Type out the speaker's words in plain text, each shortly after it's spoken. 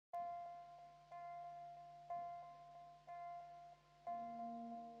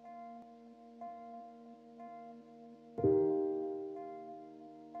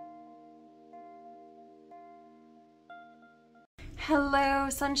Hello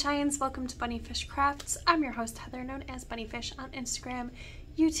sunshines, welcome to BunniPhish Crafts. I'm your host Heather, known as BunniPhish on Instagram,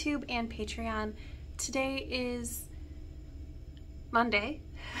 YouTube, and Patreon. Today is Monday,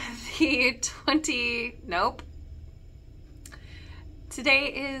 Today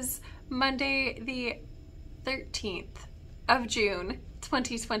is Monday the 13th of June,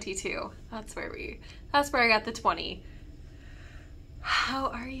 2022. That's where I got the 20. How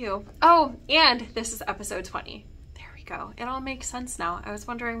are you? Oh, and this is episode 20. Go. It all makes sense now. I was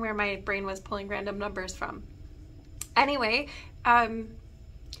wondering where my brain was pulling random numbers from. Anyway, hi,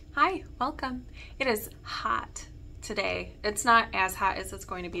 welcome. It is hot today. It's not as hot as it's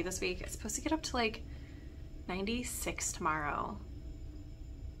going to be this week. It's supposed to get up to like 96 tomorrow.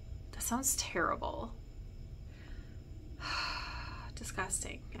 That sounds terrible.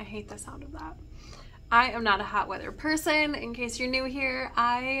 Disgusting. I hate the sound of that. I am not a hot weather person. In case you're new here,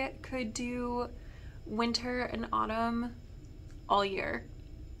 I could do winter and autumn all year,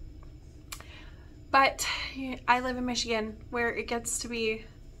 but I live in Michigan where it gets to be,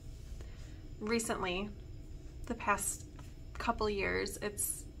 recently, the past couple years,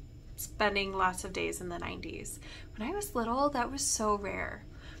 it's spending lots of days in the 90s. When I was little, that was so rare.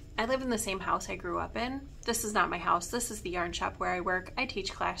 I live in the same house I grew up in. This is not my house. This is the yarn shop where I work. I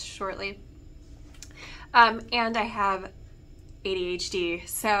teach class shortly, and I have ADHD,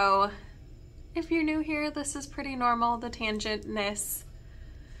 so if you're new here, this is pretty normal, the tangentness.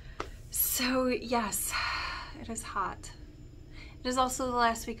 So yes, it is hot. It is also the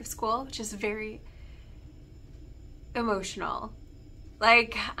last week of school, which is very emotional.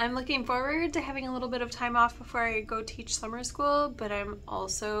 Like, I'm looking forward to having a little bit of time off before I go teach summer school, but I'm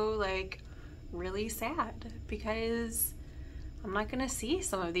also like really sad because I'm not gonna see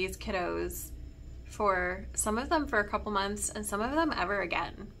some of these kiddos for, some of them for a couple months and some of them ever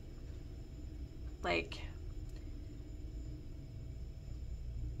again. Like,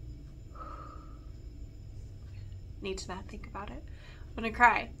 need to not think about it. I'm gonna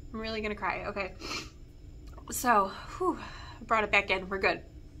cry. I'm really gonna cry. Okay. So, whew, I brought it back in. We're good.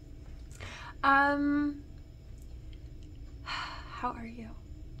 How are you?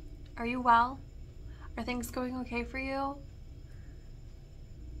 Are you well? Are things going okay for you?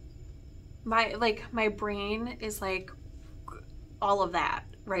 My brain is like all of that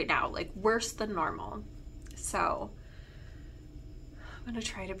right now, like worse than normal. So I'm gonna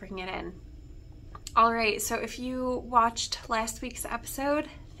try to bring it in. All right, so if you watched last week's episode,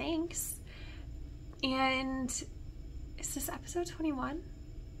 thanks. And is this episode 21?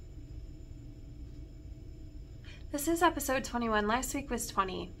 This is episode 21. Last week was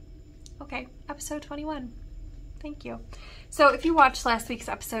 20. Okay, episode 21. Thank you. So if you watched last week's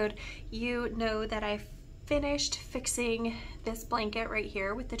episode, you know that I finished fixing this blanket right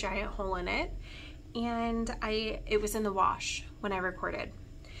here with the giant hole in it, and it was in the wash when I recorded,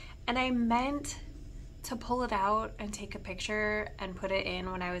 and I meant to pull it out and take a picture and put it in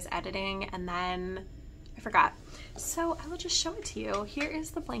when I was editing, and then I forgot. So I will just show it to you. Here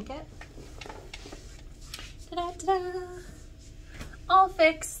is the blanket. Ta-da-ta-da! All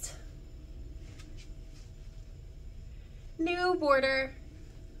fixed. New border.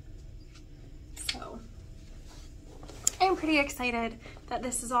 So I'm pretty excited that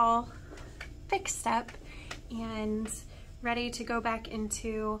this is all fixed up and ready to go back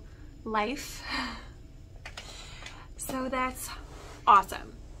into life. So that's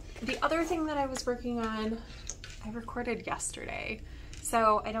awesome. The other thing that I was working on, I recorded yesterday,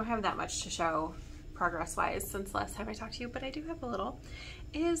 so I don't have that much to show progress-wise since last time I talked to you, but I do have a little,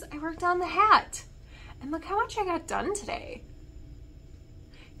 is I worked on the hat. And look how much I got done today.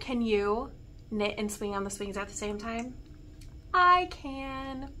 Can you knit and swing on the swings at the same time? I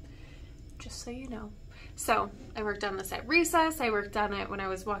can, just so you know. So I worked on this at recess. I worked on it when I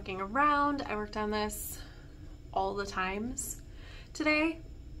was walking around. I worked on this all the times today.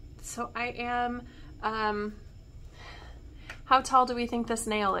 So I am, how tall do we think this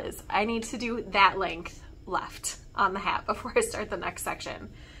nail is? I need to do that length left on the hat before I start the next section.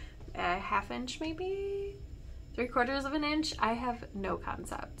 A ½ inch, maybe 3/4 of an inch. I have no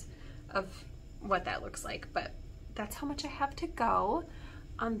concept of what that looks like, but that's how much I have to go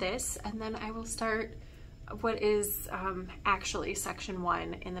on this, and then I will start what is actually section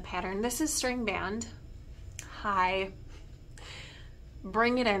 1 in the pattern. This is Stringband. Hi.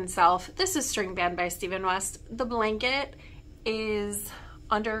 Bring it in, self. This is Stringband by Stephen West. The blanket is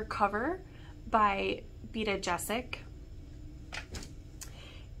Undercover by Beta Jessic.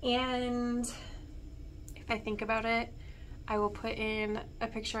 And if I think about it, I will put in a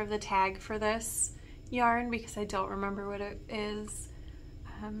picture of the tag for this yarn because I don't remember what it is,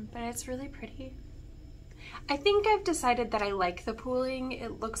 but it's really pretty. I think I've decided that I like the pooling.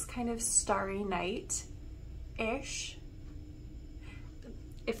 It looks kind of Starry Night-ish.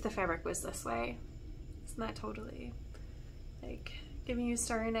 If the fabric was this way. Isn't that totally like giving you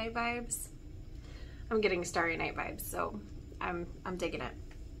Starry Night vibes? I'm getting Starry Night vibes, so I'm digging it.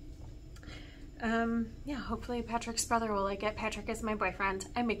 Yeah, hopefully Patrick's brother will like it. Patrick is my boyfriend.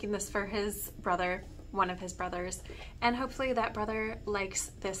 I'm making this for his brother, one of his brothers, and hopefully that brother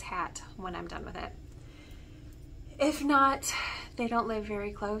likes this hat when I'm done with it. If not, they don't live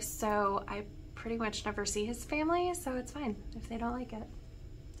very close, so I pretty much never see his family, so it's fine if they don't like it.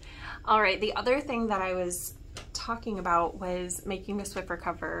 All right, the other thing that I was talking about was making the Swiffer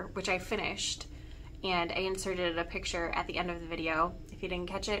cover, which I finished, and I inserted a picture at the end of the video. If you didn't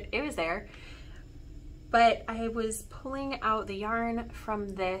catch it, it was there. But I was pulling out the yarn from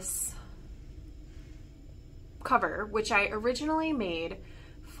this cover, which I originally made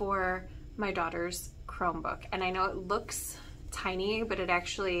for my daughter's Chromebook. And I know it looks tiny, but it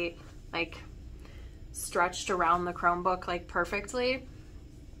actually like stretched around the Chromebook like perfectly.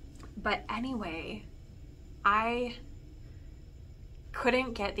 But anyway, I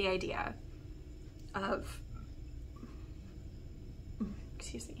couldn't get the idea of,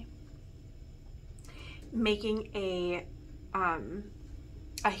 excuse me, making a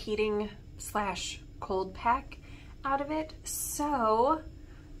heating / cold pack out of it. So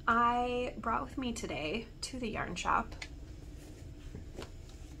I brought with me today to the yarn shop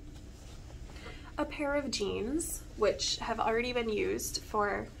a pair of jeans, which have already been used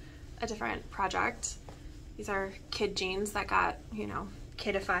for a different project. These are kid jeans that got, you know,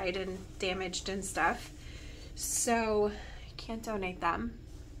 kidified and damaged and stuff. So I can't donate them,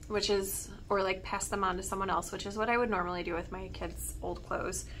 which is, or like pass them on to someone else, which is what I would normally do with my kids' old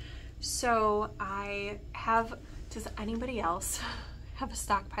clothes. So I have, does anybody else have a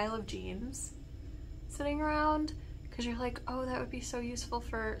stockpile of jeans sitting around? Because you're like, oh, that would be so useful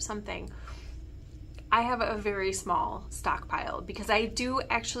for something. I have a very small stockpile because I do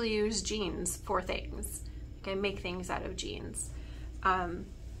actually use jeans for things. Like I make things out of jeans.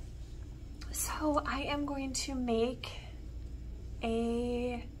 So I am going to make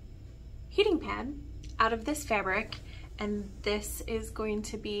a heating pad out of this fabric, and this is going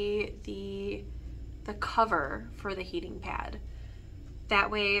to be the cover for the heating pad. That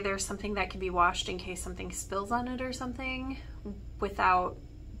way there's something that can be washed in case something spills on it or something, without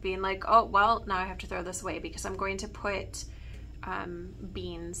being like, oh, well, now I have to throw this away, because I'm going to put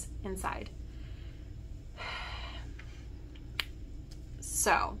beans inside.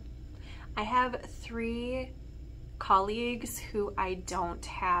 So I have 3 colleagues who I don't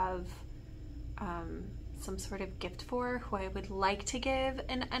have some sort of gift for, who I would like to give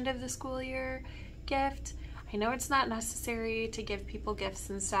an end of the school year gift. I know it's not necessary to give people gifts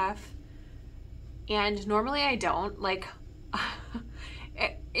and stuff, and normally I don't, like,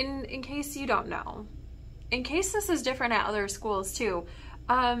 in case you don't know, in case this is different at other schools too,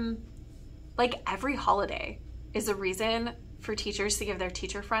 like every holiday is a reason for teachers to give their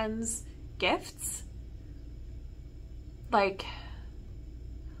teacher friends gifts. Like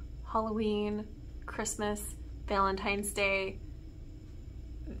Halloween, Christmas, Valentine's Day,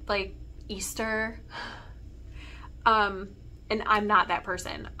 like Easter. And I'm not that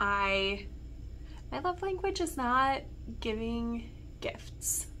person. My love language is not giving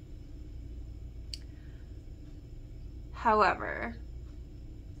gifts. However,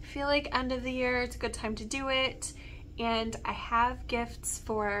 I feel like end of the year, it's a good time to do it. And I have gifts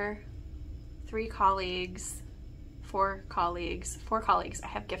for 4 colleagues. I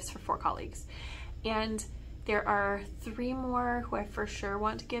have gifts for 4 colleagues. And there are 3 more who I for sure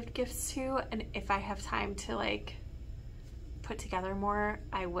want to give gifts to. And if I have time to like put together more,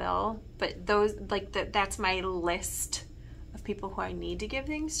 I will. But those, like, that's my list of people who I need to give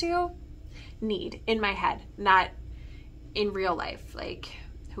things to. Need in my head, not in real life. Like,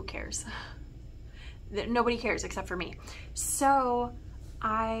 who cares? Nobody cares except for me. So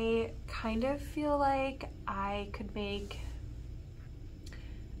I kind of feel like I could make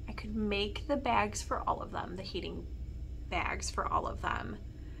the bags for all of them, the heating bags for all of them.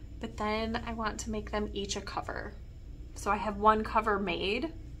 But then I want to make them each a cover. So I have 1 cover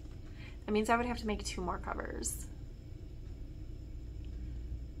made. That means I would have to make 2 more covers.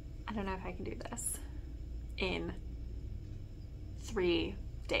 I don't know if I can do this in 3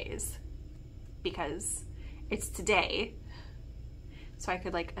 days, because it's today. So I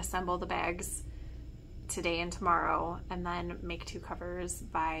could like assemble the bags today and tomorrow and then make 2 covers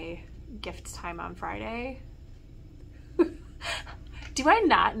by gift time on Friday. Do I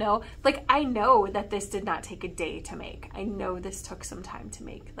not know? Like, I know that this did not take a day to make. I know this took some time to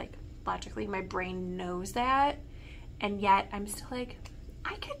make. Like, logically my brain knows that, and yet I'm still like,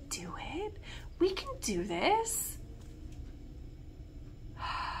 I could do it. We can do this.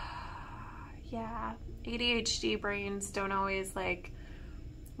 Yeah, ADHD brains don't always like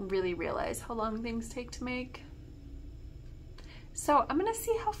really realize how long things take to make. So I'm gonna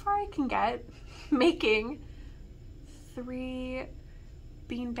see how far I can get making 3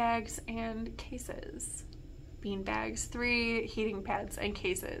 bean bags and cases. Bean bags, 3 heating pads and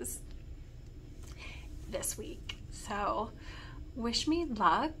cases this week. So wish me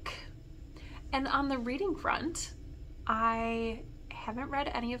luck. And on the reading front, I haven't read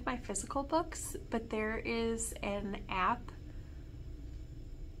any of my physical books, but there is an app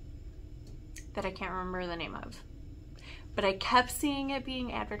that I can't remember the name of. But I kept seeing it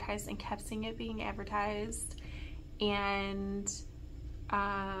being advertised and kept seeing it being advertised. And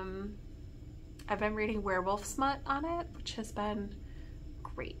I've been reading Werewolf Smut on it, which has been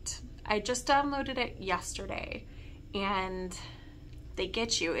great. I just downloaded it yesterday, and they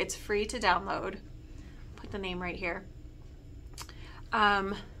get you. It's free to download. Put the name right here.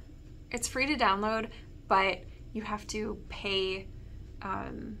 It's free to download, but you have to pay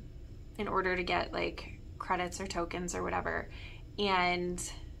in order to get like credits or tokens or whatever. And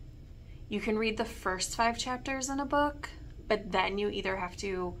you can read the first 5 chapters in a book, but then you either have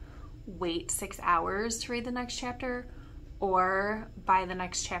to wait 6 hours to read the next chapter, or buy the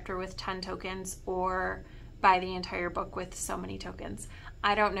next chapter with 10 tokens, or buy the entire book with so many tokens.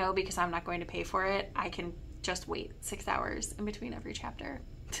 I don't know, because I'm not going to pay for it. I can just wait 6 hours in between every chapter.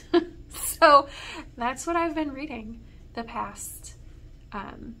 So that's what I've been reading the past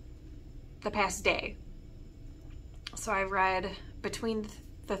day. So I've read between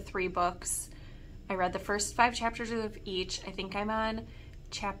the 3 books, I read the first 5 chapters of each. I think I'm on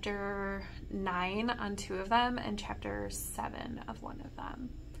chapter 9 on 2 of them and chapter 7 of 1 of them.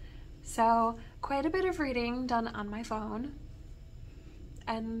 So quite a bit of reading done on my phone,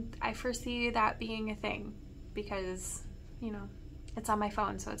 and I foresee that being a thing because, you know, it's on my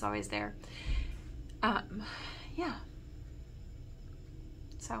phone, so it's always there. Yeah.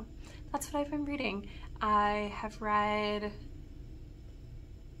 So that's what I've been reading. I have read,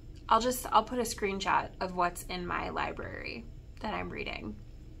 I'll put a screenshot of what's in my library that I'm reading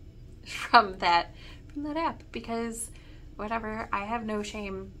from that app, because whatever, I have no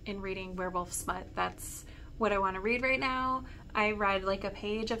shame in reading Werewolf Smut. That's what I want to read right now. I read like a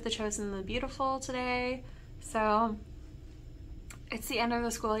page of The Chosen and the Beautiful today, so it's the end of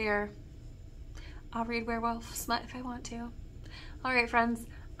the school year. I'll read Werewolf Smut if I want to. All right, friends,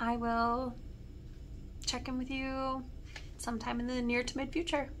 I will check in with you sometime in the near to mid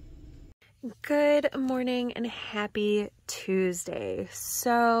future. Good morning and happy Tuesday.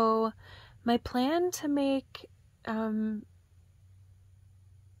 So my plan to make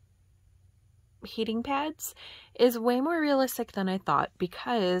heating pads is way more realistic than I thought,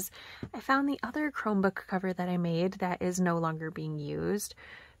 because I found the other Chromebook cover that I made that is no longer being used.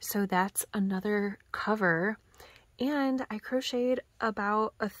 So that's another cover, and I crocheted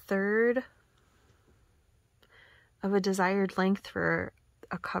about 1/3 of a desired length for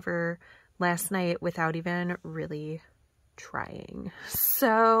a cover last night without even really trying.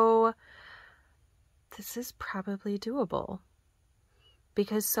 So this is probably doable,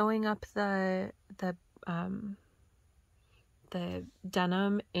 because sewing up the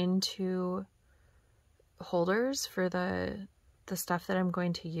denim into holders for the stuff that I'm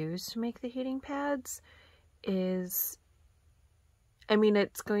going to use to make the heating pads is, I mean,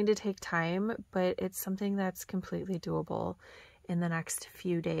 it's going to take time, but it's something that's completely doable in the next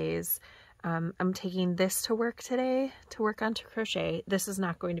few days. I'm taking this to work today to work on to crochet. This is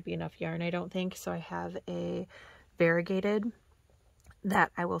not going to be enough yarn, I don't think, so I have a variegated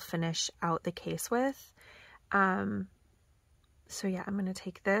that I will finish out the case with. So yeah, I'm going to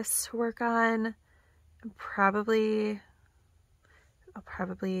take this to work on. I'll probably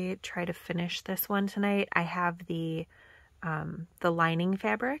try to finish this one tonight. I have the lining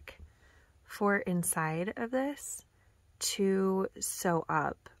fabric for inside of this to sew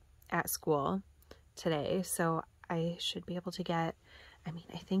up at school today, so I should be able to get, I mean,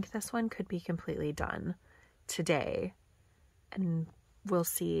 I think this one could be completely done today, and we'll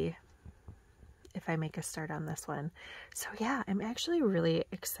see if I make a start on this one. So yeah, I'm actually really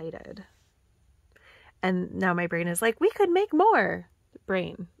excited. And now my brain is like, we could make more.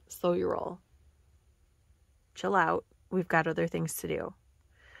 Brain, slow your roll. Chill out. We've got other things to do.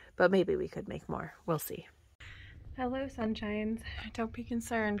 But maybe we could make more. We'll see. Hello, sunshines. Don't be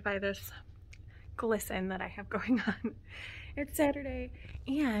concerned by this glisten that I have going on. It's Saturday,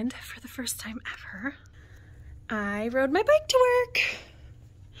 and for the first time ever, I rode my bike to work.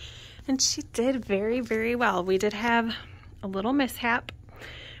 And she did very, very well. We did have a little mishap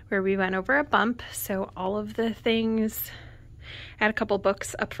where we went over a bump, so all of the things, I had a couple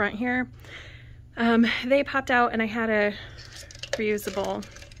books up front here, they popped out, and I had a reusable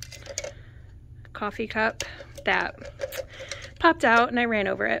coffee cup that popped out and I ran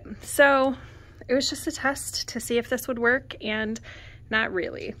over it. So it was just a test to see if this would work, and not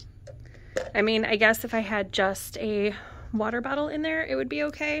really. I mean, I guess if I had just a water bottle in there, it would be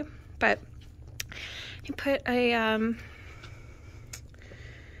okay, but I put a,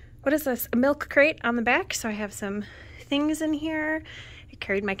 what is this? A milk crate on the back, so I have some things in here. I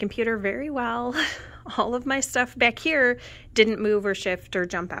carried my computer very well. All of my stuff back here didn't move or shift or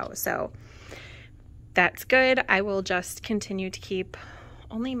jump out, so that's good. I will just continue to keep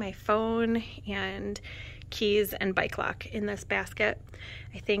only my phone and keys and bike lock in this basket,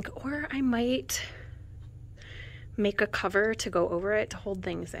 I think, or I might make a cover to go over it to hold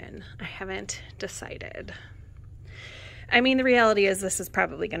things in. I haven't decided. I mean, the reality is this is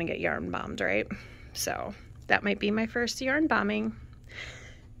probably going to get yarn bombed, right? So that might be my first yarn bombing.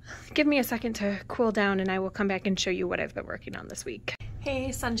 Give me a second to cool down and I will come back and show you what I've been working on this week. Hey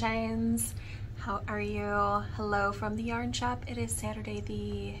sunshines, how are you? Hello from the yarn shop. It is Saturday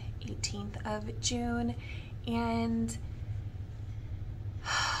the 18th of June and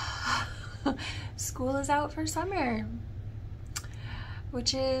school is out for summer,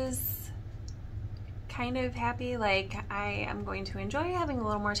 which is kind of happy. Like, I am going to enjoy having a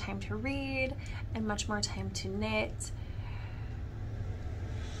little more time to read and much more time to knit.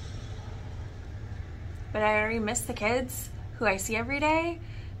 But I already miss the kids who I see every day.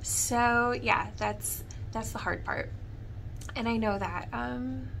 So yeah, that's the hard part. And I know that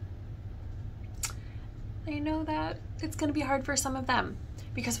it's gonna be hard for some of them,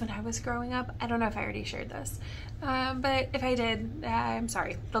 because when I was growing up, I don't know if I already shared this, but if I did, I'm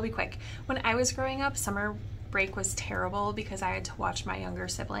sorry, they'll be quick. When I was growing up, summer break was terrible because I had to watch my younger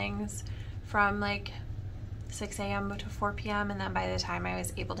siblings from like 6 a.m. to 4 p.m. and then by the time I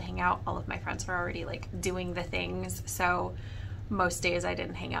was able to hang out, all of my friends were already like doing the things. So most days I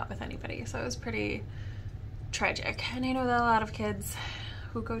didn't hang out with anybody. So it was pretty tragic. And I know that a lot of kids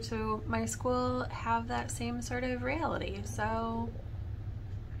who go to my school have that same sort of reality. So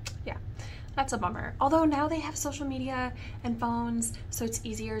yeah, that's a bummer. Although now they have social media and phones, so it's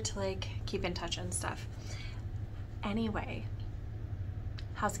easier to like keep in touch and stuff. Anyway,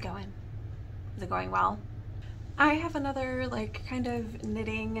 how's it going? Is it going well? I have another like kind of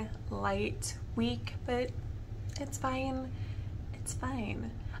knitting light week, but it's fine. It's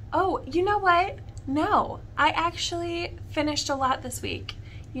fine. Oh, you know what? No, I actually finished a lot this week.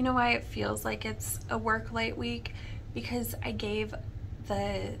 You know why it feels like it's a work light week? Because I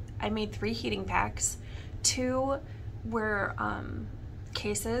made 3 heating packs. 2 were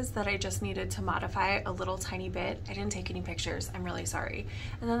cases that I just needed to modify a little tiny bit. I didn't take any pictures. I'm really sorry.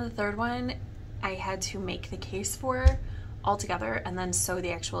 And then the 3rd one, I had to make the case for all together and then sew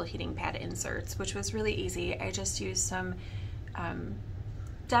the actual heating pad inserts, which was really easy. I just used some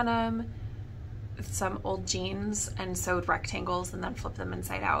denim, some old jeans, and sewed rectangles and then flipped them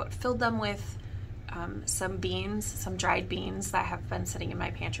inside out. Filled them with some beans, some dried beans that have been sitting in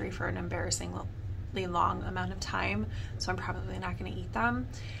my pantry for an embarrassingly long amount of time, so I'm probably not going to eat them.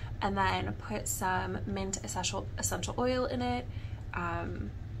 And then put some mint essential oil in it.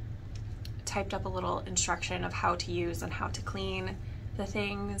 Typed up a little instruction of how to use and how to clean the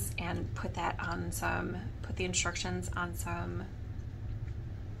things, and put the instructions on some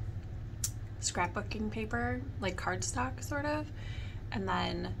scrapbooking paper, like cardstock sort of, and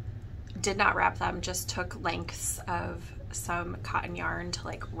then did not wrap them, just took lengths of some cotton yarn to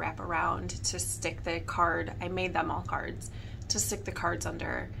like wrap around to stick the card. I made them all cards to stick the cards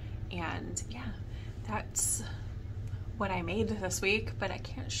under, and yeah, that's what I made this week, but I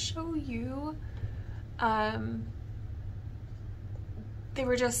can't show you.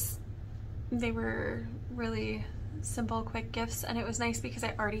 They were really simple, quick gifts, and it was nice because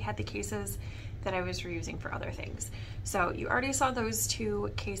I already had the cases that I was reusing for other things. So you already saw those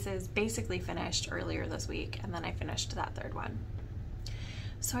 2 cases basically finished earlier this week, and then I finished that 3rd one.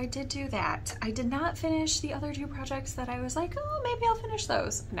 So I did do that. I did not finish the other 2 projects that I was like, oh, maybe I'll finish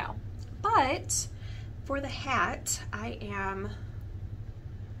those. No. But for the hat, I am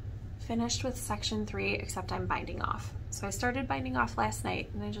finished with section 3, except I'm binding off. So I started binding off last night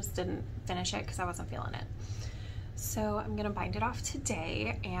and I just didn't finish it because I wasn't feeling it. So I'm gonna bind it off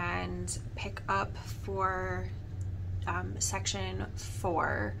today and pick up for section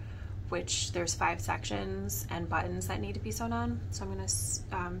 4, which there's 5 sections and buttons that need to be sewn on. So I'm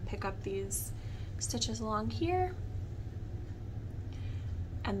gonna pick up these stitches along here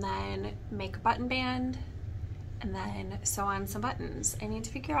and then make a button band, and then sew on some buttons. I need to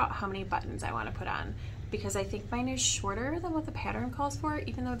figure out how many buttons I want to put on, because I think mine is shorter than what the pattern calls for,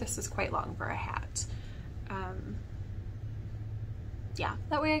 even though this is quite long for a hat. Yeah,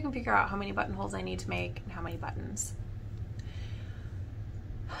 that way I can figure out how many buttonholes I need to make and how many buttons.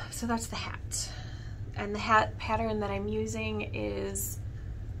 So that's the hat. And the hat pattern that I'm using is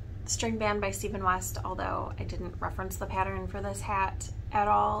Stringband by Stephen West, although I didn't reference the pattern for this hat at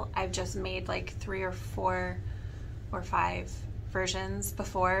all. I've just made like 3 or 4 or 5 versions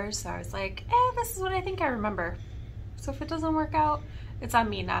before, so I was like, this is what I think I remember. So if it doesn't work out, it's on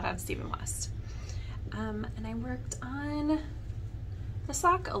me, not on Stephen West. And I worked on the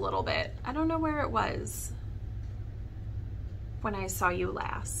sock a little bit. I don't know where it was when I saw you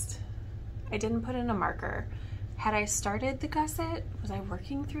last. I didn't put in a marker. Had I started the gusset? Was I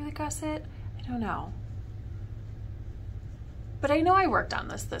working through the gusset? I don't know. But I know I worked on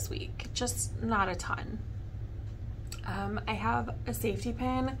this week, just not a ton. I have a safety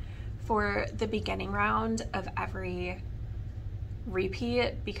pin for the beginning round of every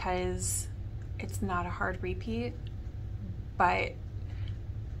repeat because it's not a hard repeat, but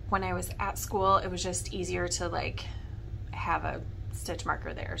when I was at school, it was just easier to like have a stitch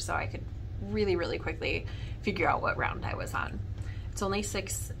marker there so I could really, really quickly figure out what round I was on. It's only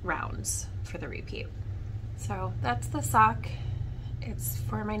 6 rounds for the repeat. So that's the sock. It's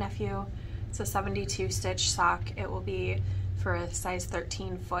for my nephew. It's a 72 stitch sock. It will be for a size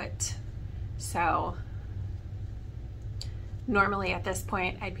 13 foot. So normally at this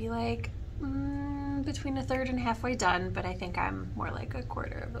point I'd be like between a third and halfway done, but I think I'm more like a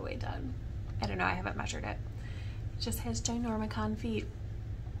quarter of the way done. I don't know, I haven't measured it. It just has ginormicon feet.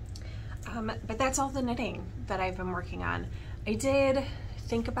 But that's all the knitting that I've been working on. I did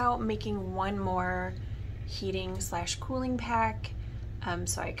think about making one more heating/cooling pack.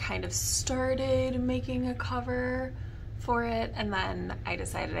 So I kind of started making a cover for it, and then I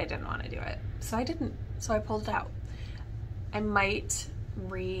decided I didn't want to do it. So I didn't, so I pulled it out. I might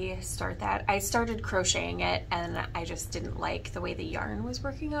restart that. I started crocheting it and I just didn't like the way the yarn was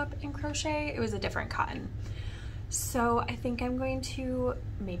working up in crochet. It was a different cotton. So I think I'm going to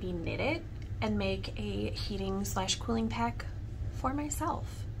maybe knit it and make a heating/cooling pack for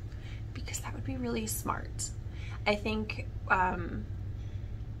myself, because that would be really smart. I think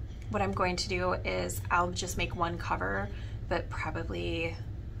what I'm going to do is I'll just make one cover, but probably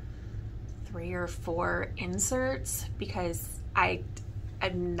 3 or 4 inserts, because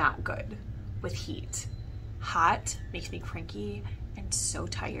I'm not good with heat. Hot makes me cranky and so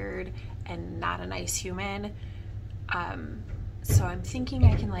tired and not a nice human. So I'm thinking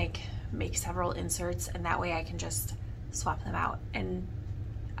I can like make several inserts, and that way I can just swap them out and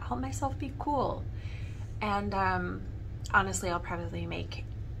help myself be cool. And honestly, I'll probably make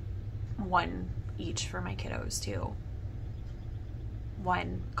 1 each for my kiddos too.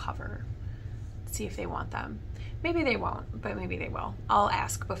 1 cover. See if they want them. Maybe they won't, but maybe they will. I'll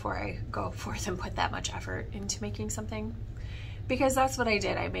ask before I go forth and put that much effort into making something, because that's what I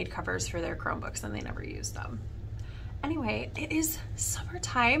did. I made covers for their Chromebooks and they never used them. Anyway, it is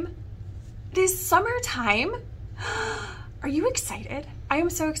summertime. It is summertime. Are you excited? I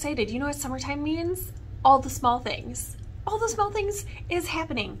am so excited. You know what summertime means? All the small things. All the small things is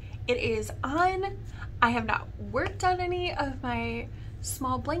happening. It is on. I have not worked on any of my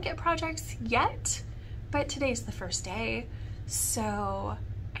small blanket projects yet, but today's the first day, so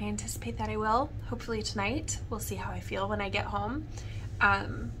I anticipate that I will. Hopefully tonight. We'll see how I feel when I get home.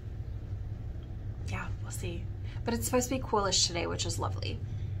 Yeah, we'll see. But it's supposed to be coolish today, which is lovely.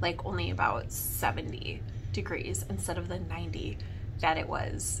 Like only about 70 degrees instead of the 90 that it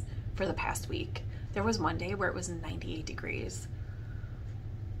was for the past week. There was one day where it was 98 degrees.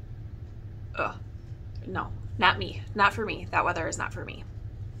 Ugh, no, not me, not for me. That weather is not for me.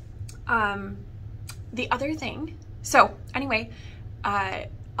 The other thing, so anyway,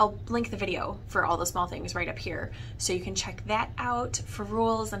 I'll link the video for all the small things right up here, so you can check that out for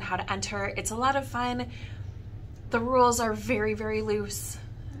rules and how to enter. It's a lot of fun. The rules are very, very loose,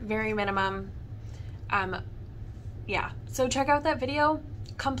 very minimum. Yeah, so check out that video,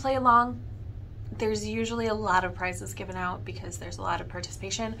 come play along. There's usually a lot of prizes given out because there's a lot of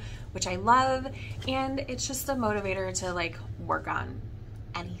participation, which I love, and it's just a motivator to like work on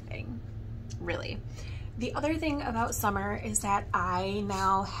anything, really. The other thing about summer is that I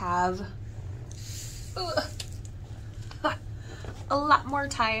now have a lot more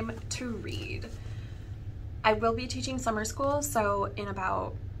time to read. I will be teaching summer school, so in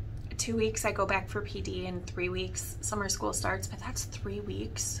about 2 weeks I go back for PD, and 3 weeks summer school starts, but that's 3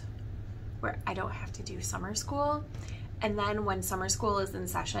 weeks where I don't have to do summer school. And then when summer school is in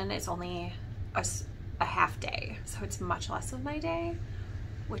session, it's only a half day. So it's much less of my day,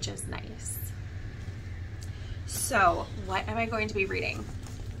 which is nice. So what am I going to be reading?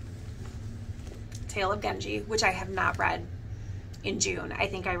 Tale of Genji, which I have not read in June. I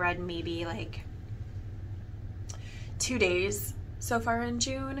think I read maybe like 2 days so far in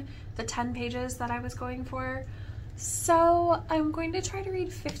June, the 10 pages that I was going for. So I'm going to try to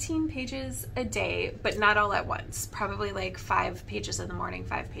read 15 pages a day, but not all at once. Probably like 5 pages in the morning,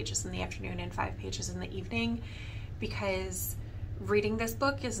 5 pages in the afternoon, and 5 pages in the evening, because reading this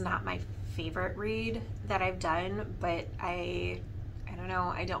book is not my favorite read that I've done, but I don't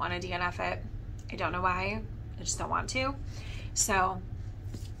know, I don't want to DNF it. I don't know why, I just don't want to. So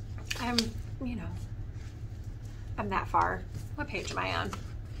I'm, you know, I'm that far. What page am I on?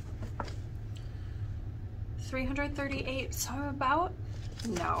 338, so I'm about,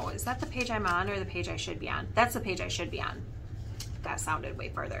 no, is that the page I'm on or the page I should be on? That's the page I should be on. That sounded way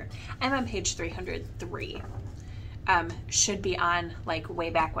further. I'm on page 303. Should be on like way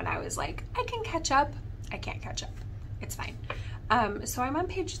back when I was like, I can catch up. I can't catch up. It's fine. So I'm on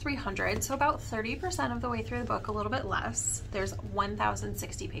page 300, so about 30% of the way through the book, a little bit less. There's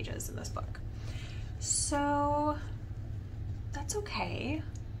 1,060 pages in this book. So that's okay.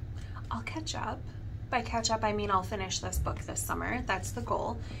 I'll catch up. By catch up, I mean I'll finish this book this summer. That's the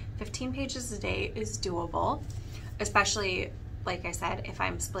goal. 15 pages a day is doable, especially, like I said, if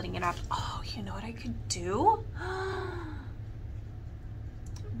I'm splitting it up. Oh, you know what I could do?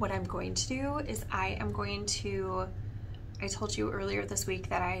 What I'm going to do is I told you earlier this week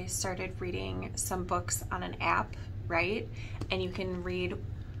that I started reading some books on an app, right? And you can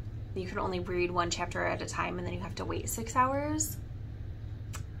only read 1 chapter at a time, and then you have to wait 6 hours.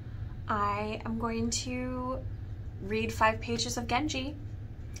 I am going to read 5 pages of Genji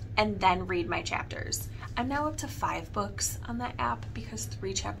and then read my chapters. I'm now up to 5 books on that app because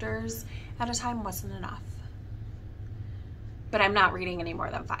 3 chapters at a time wasn't enough. But I'm not reading any more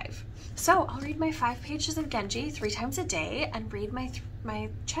than 5. So I'll read my 5 pages of Genji 3 times a day and read my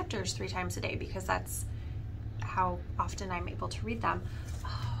chapters 3 times a day, because that's how often I'm able to read them.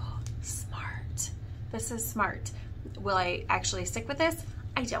 Oh, smart. This is smart. Will I actually stick with this?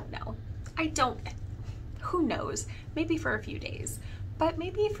 I don't know. Who knows? Maybe for a few days, but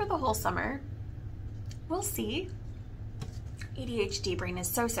maybe for the whole summer. We'll see. ADHD brain is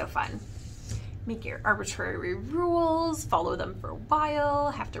so fun. Make your arbitrary rules, follow them for a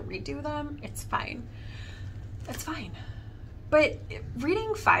while, have to redo them. It's fine. It's fine. But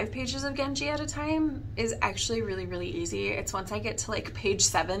reading 5 pages of Genji at a time is actually really easy. It's once I get to like page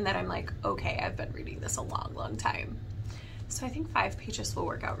 7 that I'm like, okay, I've been reading this a long time. So I think 5 pages will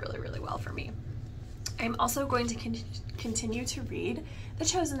work out really well for me. I'm also going to continue to read The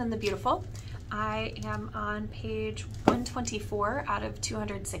Chosen and the Beautiful. I am on page 124 out of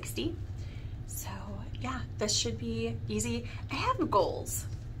 260. So yeah, this should be easy. I have goals.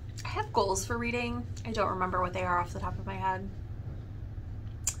 I have goals for reading. I don't remember what they are off the top of my head.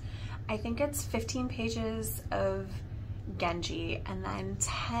 I think it's 15 pages of Genji and then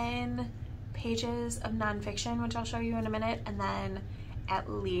 10 pages of nonfiction, which I'll show you in a minute, and then at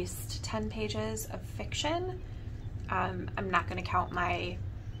least 10 pages of fiction. I'm not going to count my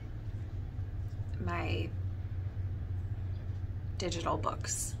digital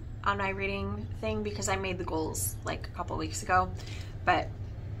books on my reading thing because I made the goals like a couple weeks ago. But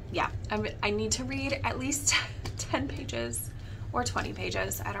yeah, I need to read at least 10 pages or 20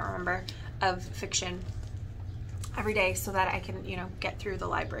 pages, I don't remember, of fiction every day so that I can, you know, get through the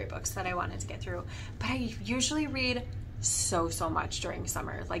library books that I wanted to get through. But I usually read so much during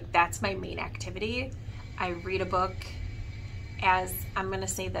summer. Like, that's my main activity. I read a book as, I'm going to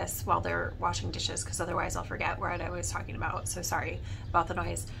say this while they're washing dishes because otherwise I'll forget what I was talking about. So sorry about the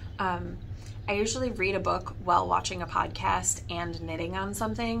noise. I usually read a book while watching a podcast and knitting on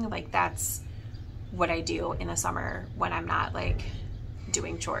something. Like, that's what I do in the summer when I'm not like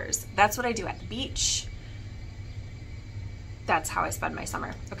doing chores. That's what I do at the beach. That's how I spend my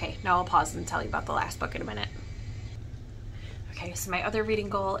summer. Okay, now I'll pause and tell you about the last book in a minute. Okay, so my other reading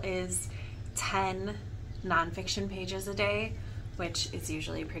goal is 10 nonfiction pages a day, which is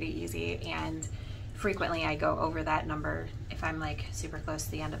usually pretty easy, and frequently I go over that number if I'm like super close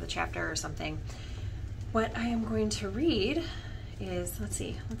to the end of the chapter or something. What I am going to read is, let's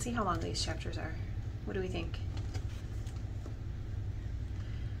see how long these chapters are. What do we think?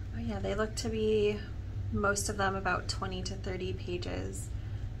 Oh yeah, they look to be, most of them, about 20 to 30 pages.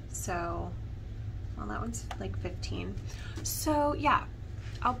 So, well, that one's like 15. So yeah,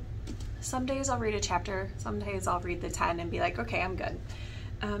 some days I'll read a chapter, some days I'll read the 10 and be like, okay, I'm good.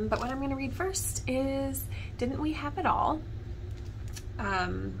 But what I'm going to read first is Didn't We Have It All?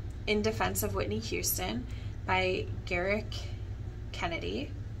 In Defense of Whitney Houston by Garrick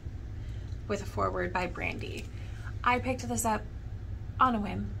Kennedy, with a foreword by Brandy. I picked this up on a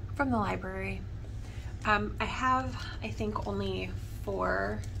whim from the library. I have, I think, only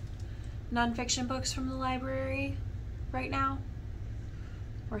 4 nonfiction books from the library right now,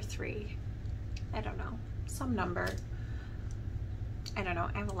 or 3. I don't know, some number. I don't know.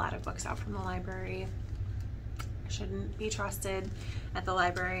 I have a lot of books out from the library. I shouldn't be trusted at the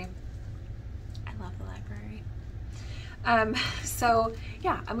library. I love the library. So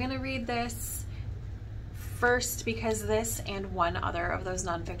yeah, I'm gonna read this first because this and one other of those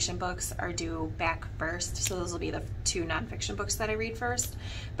nonfiction books are due back first. So those will be the 2 nonfiction books that I read first.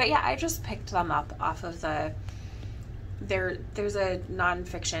 But yeah, I just picked them up off of there's a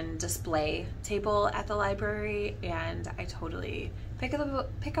nonfiction display table at the library, and I totally pick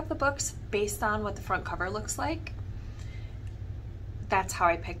up the books based on what the front cover looks like. That's how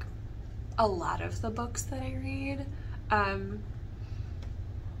I pick a lot of the books that I read.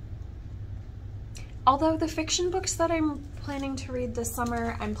 Although the fiction books that I'm planning to read this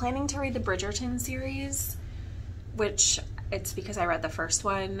summer, I'm planning to read the Bridgerton series, which it's because I read the first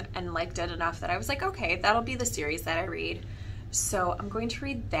one and liked it enough that I was like, okay, that'll be the series that I read. So I'm going to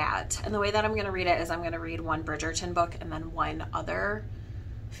read that. And the way that I'm going to read it is I'm going to read one Bridgerton book and then one other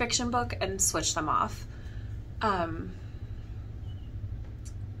fiction book and switch them off.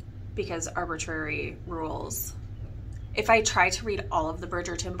 Because arbitrary rules. If I try to read all of the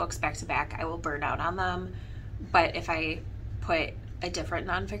Bridgerton books back to back, I will burn out on them. But if I put a different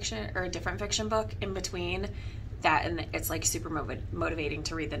nonfiction or a different fiction book in between that, and it's like super motivating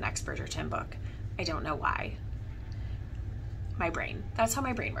to read the next Bridgerton book. I don't know why. My brain. That's how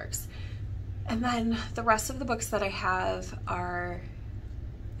my brain works. And then the rest of the books that I have are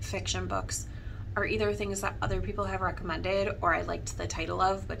fiction books, are either things that other people have recommended or I liked the title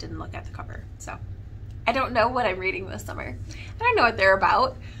of but didn't look at the cover. So I don't know what I'm reading this summer. I don't know what they're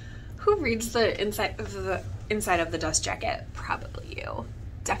about. Who reads the inside of the dust jacket? Probably you.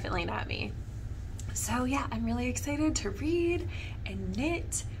 Definitely not me. So yeah, I'm really excited to read and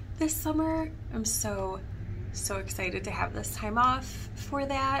knit this summer. I'm so excited to have this time off for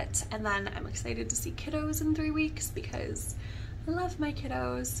that. And then I'm excited to see kiddos in 3 weeks because I love my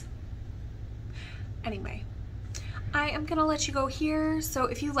kiddos. Anyway, I am gonna let you go here. So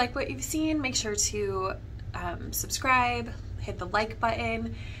if you like what you've seen, make sure to subscribe, hit the like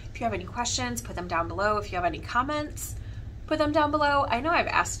button. If you have any questions, put them down below. If you have any comments, put them down below. I know I've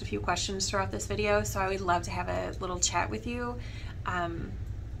asked a few questions throughout this video, so I would love to have a little chat with you.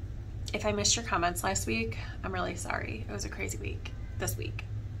 If I missed your comments last week, I'm really sorry. It was a crazy week this week,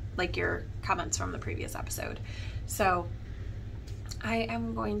 like your comments from the previous episode. So I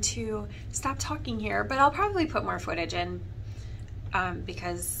am going to stop talking here, but I'll probably put more footage in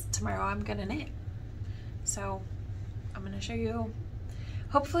because tomorrow I'm gonna knit. So I'm gonna show you.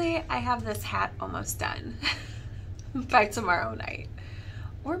 Hopefully I have this hat almost done by tomorrow night,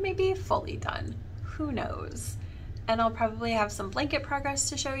 or maybe fully done, who knows. And I'll probably have some blanket progress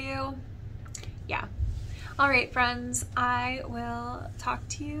to show you. Yeah. All right, friends, I will talk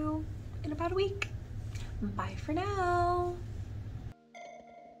to you in about a week. Bye for now.